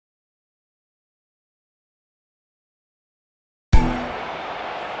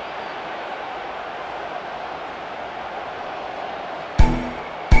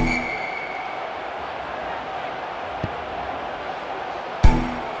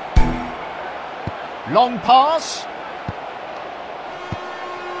Long pass.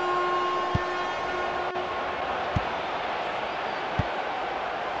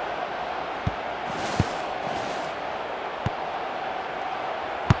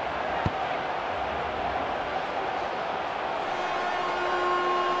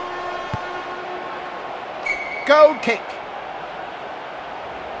 Goal kick.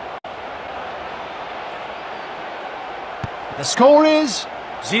 The score is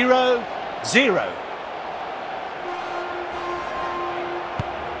 0-0.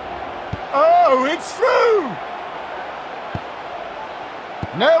 Oh, it's through!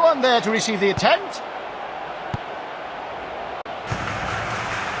 No one there to receive the attempt.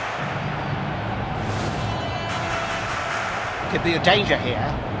 Could be a danger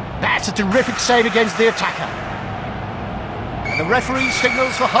here. That's a terrific save against the attacker. And the referee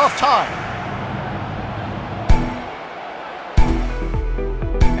signals for half-time.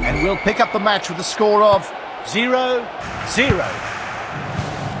 And we'll pick up the match with a score of 0-0.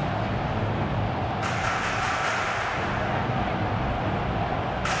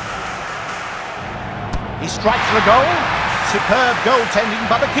 He strikes for a goal. Superb goaltending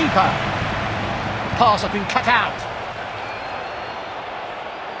by the keeper. The pass has been cut out.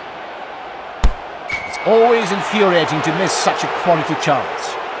 It's always infuriating to miss such a quality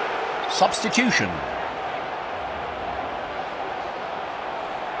chance. Substitution.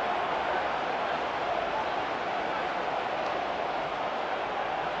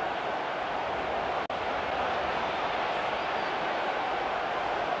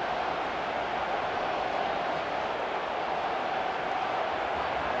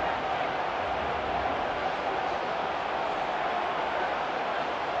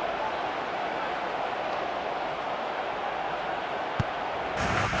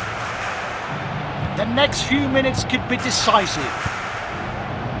 The next few minutes could be decisive.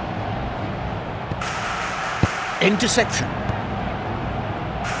 Interception.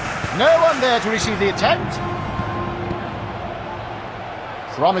 No one there to receive the attempt.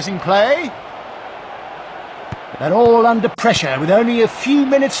 Promising play. They're all under pressure with only a few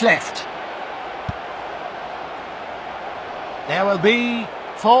minutes left. There will be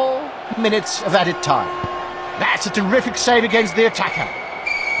 4 minutes of added time. That's a terrific save against the attacker.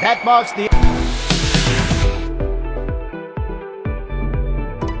 That marks the...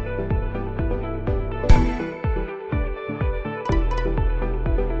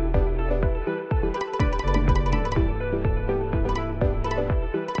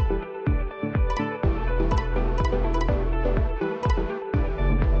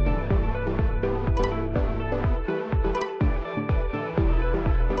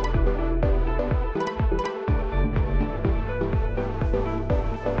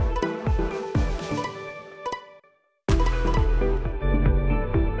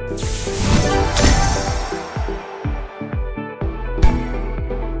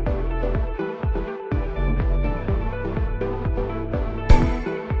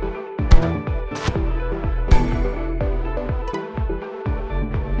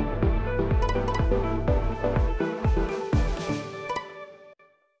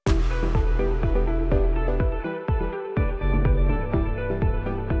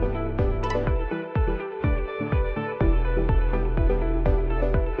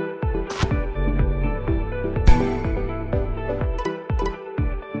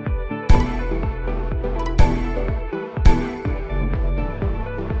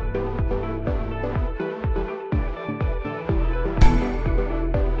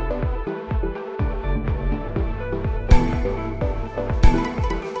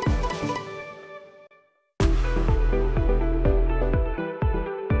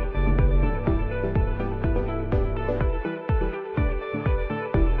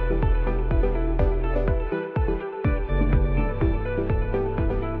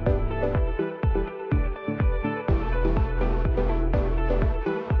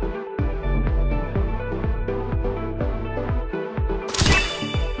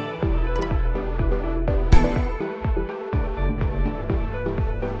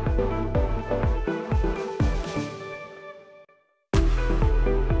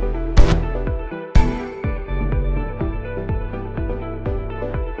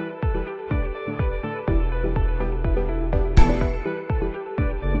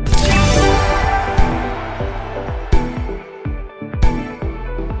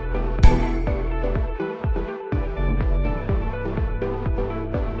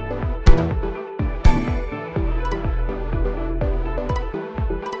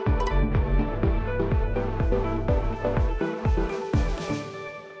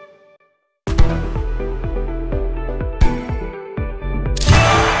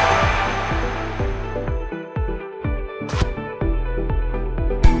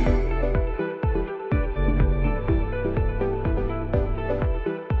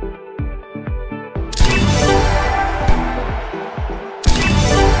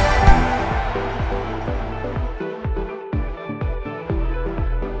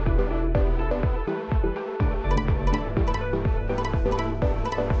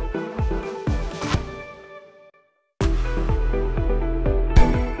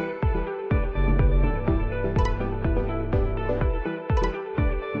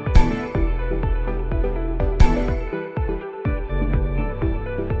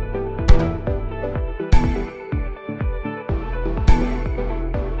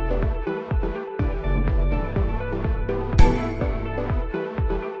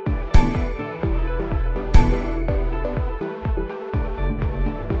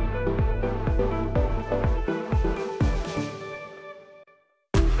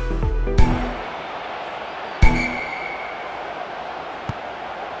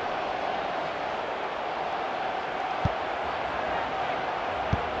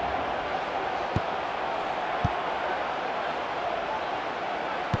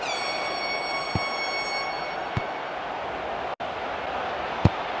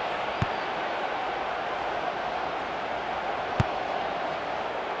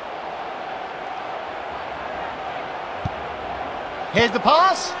 Here's the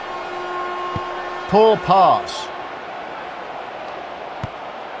pass. Poor pass.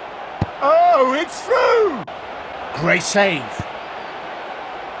 Oh, it's through! Great save.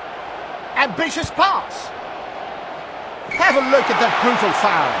 Ambitious pass. Have a look at that brutal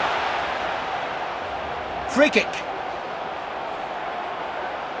foul. Free kick.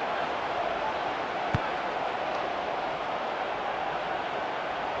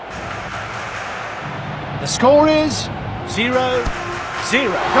 The score is 0-0. Goal.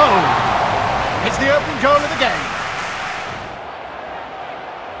 It's the opening goal of the game.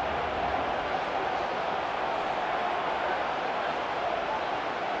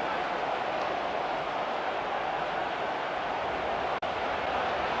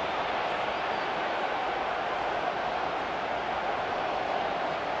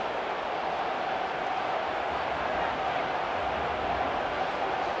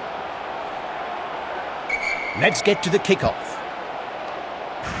 Let's get to the kickoff.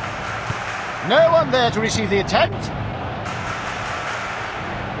 No one there to receive the attempt.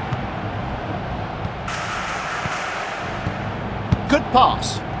 Good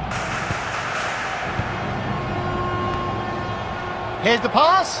pass. Here's the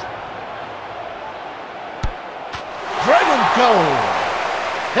pass. Brilliant goal.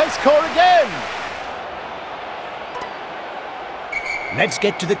 They'll score again. Let's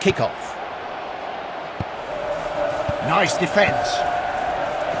get to the kickoff. Nice defence.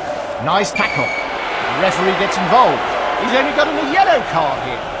 Nice tackle. The referee gets involved. He's only gotten a yellow card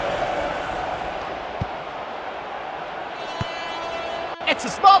here. It's a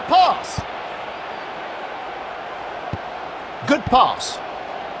smart pass. Good pass.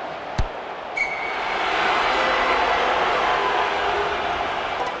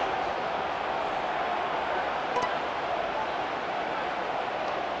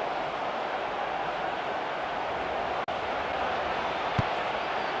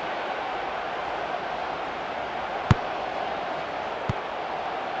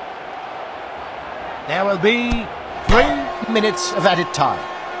 There will be 3 minutes of added time.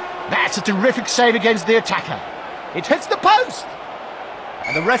 That's a terrific save against the attacker. It hits the post!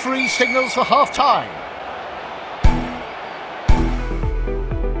 And the referee signals for half-time.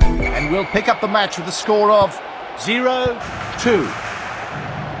 And we'll pick up the match with a score of 0-2.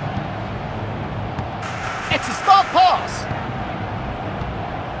 It's a smart pass!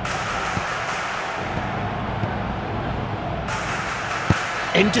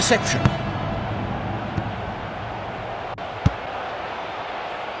 Interception.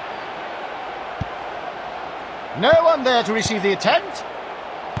 No one there to receive the attempt.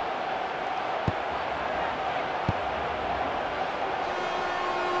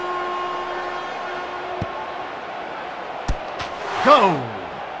 Goal!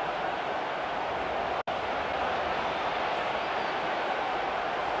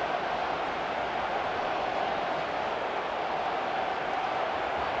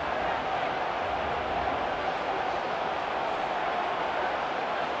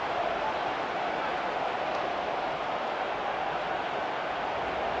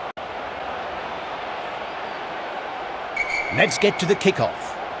 Let's get to the kickoff.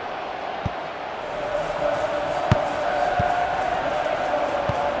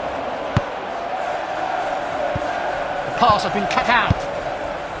 The pass has been cut out.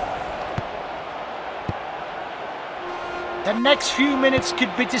 The next few minutes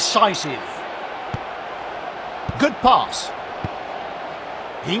could be decisive. Good pass.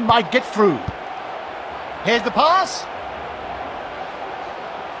 He might get through. Here's the pass.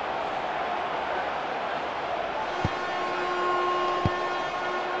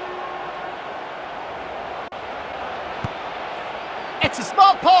 It's a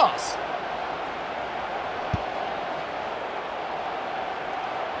smart pass.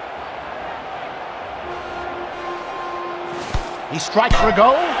 He strikes for a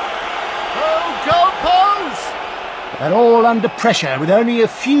goal. Oh, goal post! They're all under pressure with only a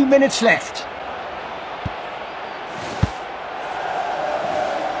few minutes left.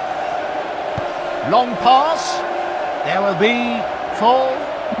 Long pass. There will be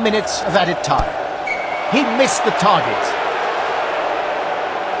 4 minutes of added time. He missed the target.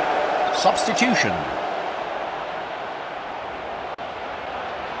 Substitution.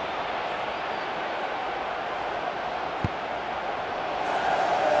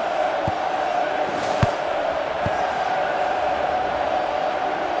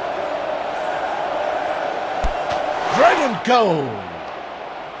 Brilliant goal.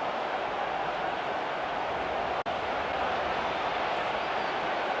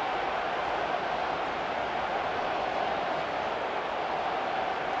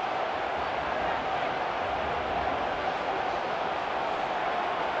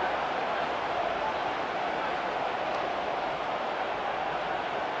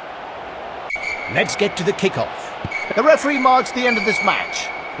 Let's get to the kick-off. The referee marks the end of this match.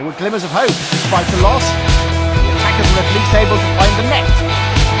 There were glimmers of hope despite the loss. The attackers were at least able to find the net.